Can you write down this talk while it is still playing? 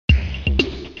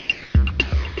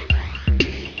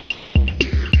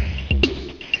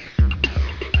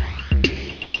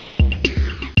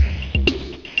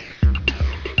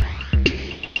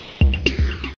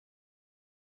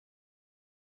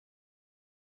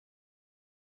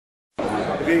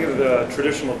beginning of the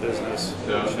traditional business,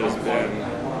 which has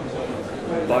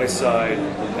been buy-side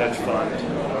hedge fund,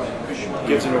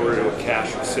 gives an order to a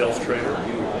cash sales trader,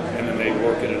 and then they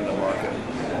work it into the market.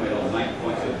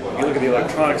 If you look at the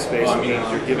electronic space, it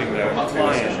means you're giving the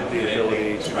client the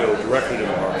ability to go directly to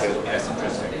the market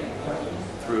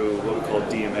through what we call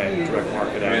DMA, direct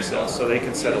market access. So they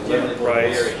can set a limit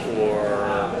price or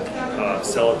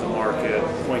sell at the market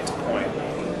point to point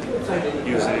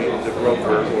using the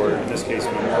broker, or in this case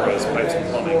Nomura's pipes and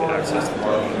plumbing, to access the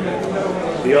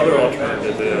market. The other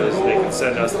alternative is they can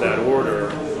send us that order,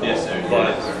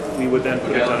 but we would then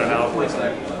put it on an algorithm.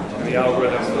 And the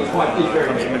algorithm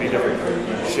comes in many different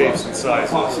shapes and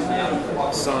sizes.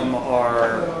 Some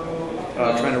are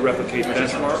trying to replicate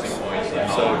benchmarks,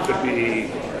 so it could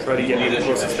be try to get me the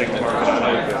closest thing to market on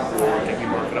open, or get me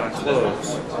market on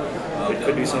close. It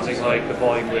could be something like the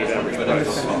volume weighted average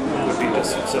price. It could be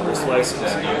just simple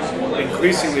slices.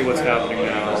 Increasingly what's happening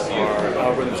now are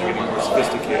algorithms are getting more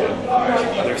sophisticated.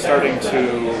 They're starting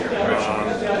to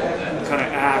kind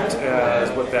of act as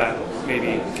what that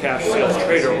maybe cash sales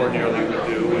trader ordinarily would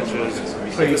do, which is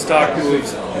if the stock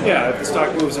moves, if the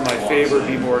stock moves in my favor,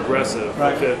 be more aggressive.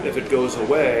 If it goes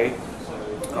away,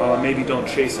 maybe don't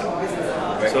chase it.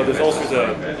 So there's all sorts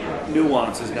of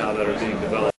nuances now that are being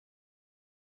developed.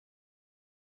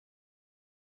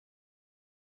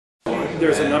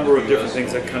 There's a number of different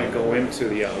things that kind of go into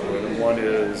the algorithm. One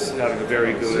is having a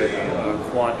very good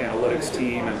quant analytics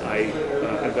team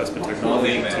and investment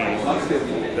technology team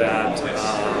that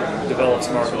develops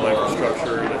market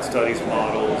microstructure, that studies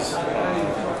models.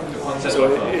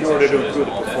 So in order to improve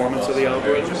the performance of the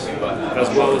algorithm, as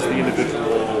well as the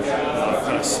individual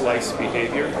kind of slice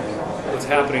behavior. What's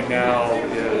happening now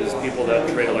is people that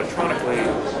trade electronically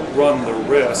run the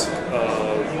risk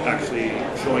of actually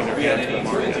showing their hand to the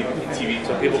market.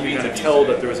 So people can kind of tell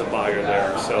that there is a buyer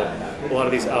there. So a lot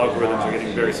of these algorithms are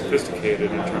getting very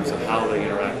sophisticated in terms of how they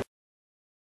interact.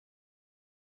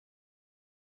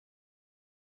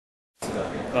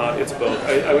 It's both.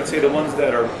 I would say the ones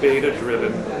that are beta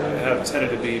driven have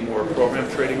tended to be more program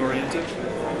trading oriented.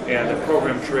 And the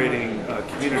program trading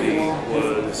community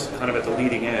was kind of at the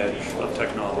leading edge of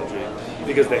technology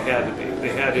because they had to be. They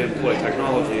had to employ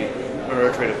technology in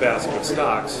order to trade a basket of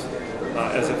stocks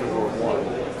as if it were one.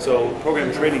 So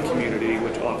program trading community,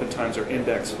 which oftentimes are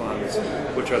index funds,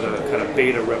 which are the kind of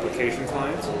beta replication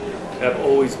clients, have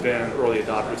always been early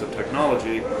adopters of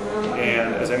technology.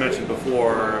 And as I mentioned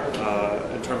before,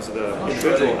 in terms of the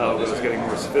individual algorithms getting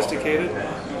more sophisticated,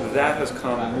 that has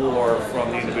come more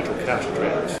from the individual cash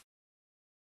traders.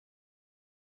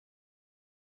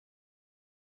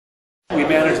 We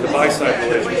manage the buy-side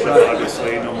relationship,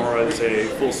 obviously. Nomura is a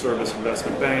full-service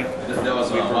investment bank.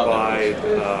 We provide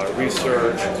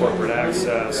research, corporate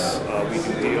access, we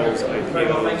do deals,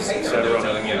 IPOs,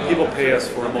 etc. People pay us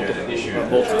for a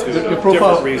multitude of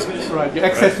different reasons. Right, your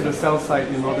access to the sell side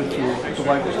in order to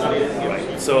provide the service.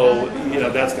 Right, so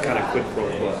that's the kind of quid pro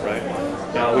quo, right?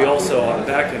 Now we also, on the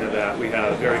back end of that, we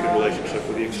have a very good relationship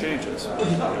with the exchanges.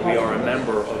 We are a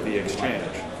member of the exchange.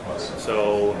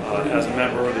 So as a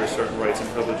member, there's certain rights and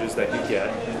privileges that you get,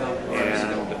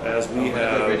 and as we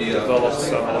have developed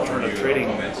some alternative trading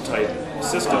type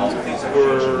systems,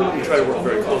 we try to work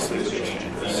very closely with the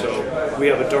exchanges. So we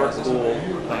have a dark pool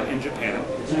in Japan,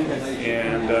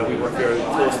 and we work very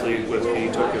closely with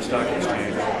the Tokyo Stock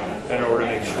Exchange in order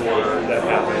to make sure that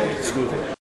happens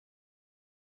smoothly.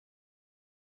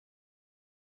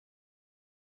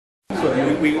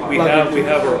 We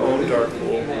have our own dark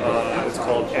pool. It's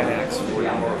called NX, for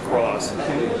Nomura Cross.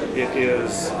 It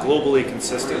is globally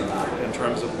consistent in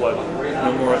terms of what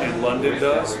Nomura in London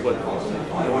does, what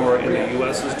Nomura in the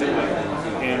US is doing,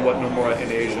 and what Nomura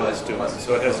in Asia is doing.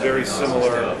 So it has very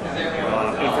similar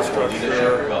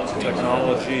infrastructure,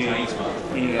 technology,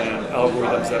 and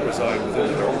algorithms that reside within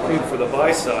the dark pool. For the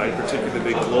buy side, particularly the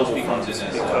big global funds,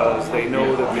 because they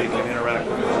know that they can interact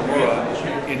with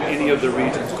Nomura in any of the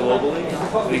regions globally.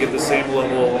 They get the same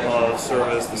level of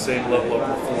service, the same level of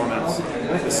performance,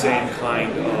 the same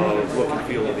kind of look and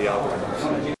feel of the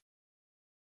algorithms.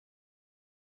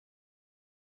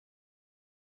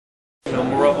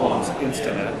 Nomura owns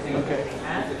Instanet.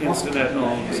 Instanet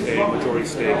owns a majority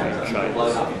stake in China.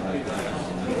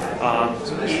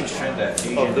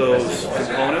 Each of those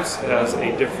components has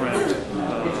a different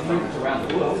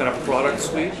kind of product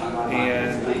suite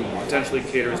and potentially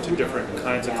caters to different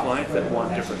kinds of clients that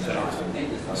want different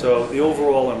things. So the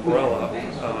overall umbrella,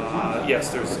 yes,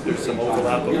 there's some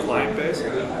overlap of client base,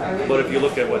 but if you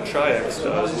look at what Chi-X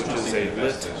does, which is a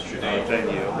lit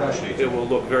venue, it will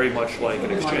look very much like an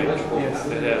exchange.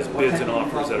 It has bids and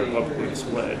offers that are publicly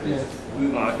displayed.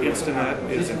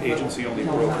 Instinet is an agency-only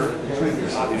broker.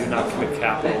 They do not commit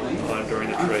capital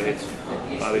during the trades.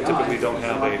 They typically don't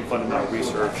have a fundamental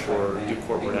research or do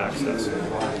corporate access.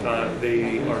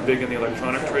 They are big in the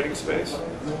electronic trading space,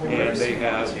 and they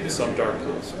have some dark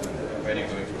pools.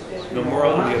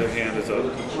 Nomura, on the other hand, is,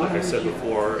 like I said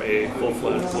before, a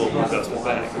full-fledged global investment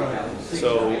bank.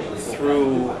 So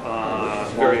through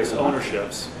various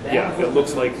ownerships, yeah, it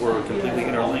looks like we're completely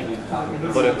interlinked,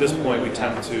 but at this point we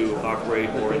tend to operate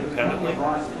more independently.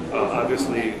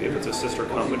 Obviously, if it's a sister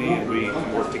company and we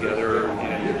can work together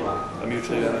in a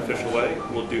mutually beneficial way,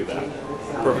 we'll do that.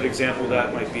 A perfect example of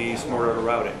that might be smart order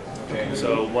routing.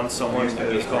 So once someone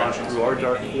has gone through our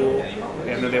dark pool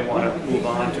and then they want to move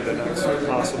on to the next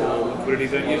possible liquidity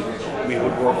venue, we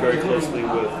would work very closely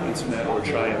with Instinet or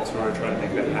Chi-X in order to try to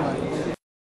make that happen.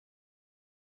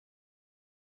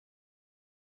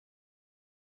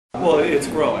 Well, it's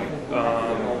growing.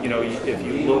 If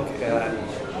you look at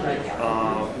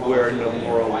where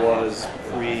Nomura was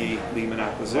pre-Lehman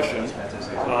acquisition,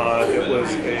 it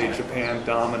was a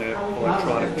Japan-dominant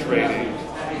electronic trading,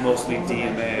 mostly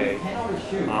DMA.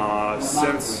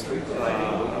 Since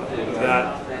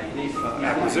that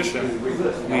acquisition,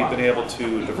 we've been able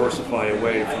to diversify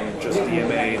away from just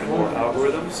DMA into more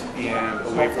algorithms and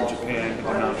away from Japan into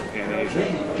non-Japan Asia.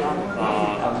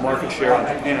 Market share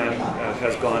in Japan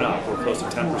has gone up. We're close to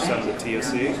 10% of the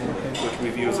TSE, which we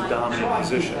view as a dominant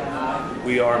position.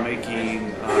 We are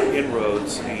making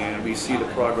inroads, and we see the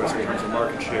progress in terms of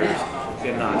market shares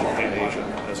in non-Japan Asia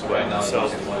as well. So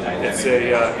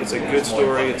it's a good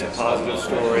story, it's a positive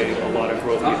story, a lot of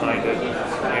growth behind it,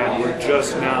 and we're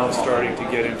just now starting to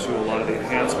get into a lot of the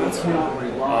enhancements.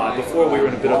 Before we were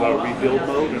in a bit of a rebuild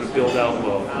mode and a build-out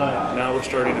mode. Now we're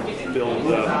starting to build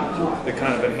the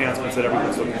kind of enhancements that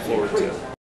everyone's looking forward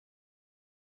to.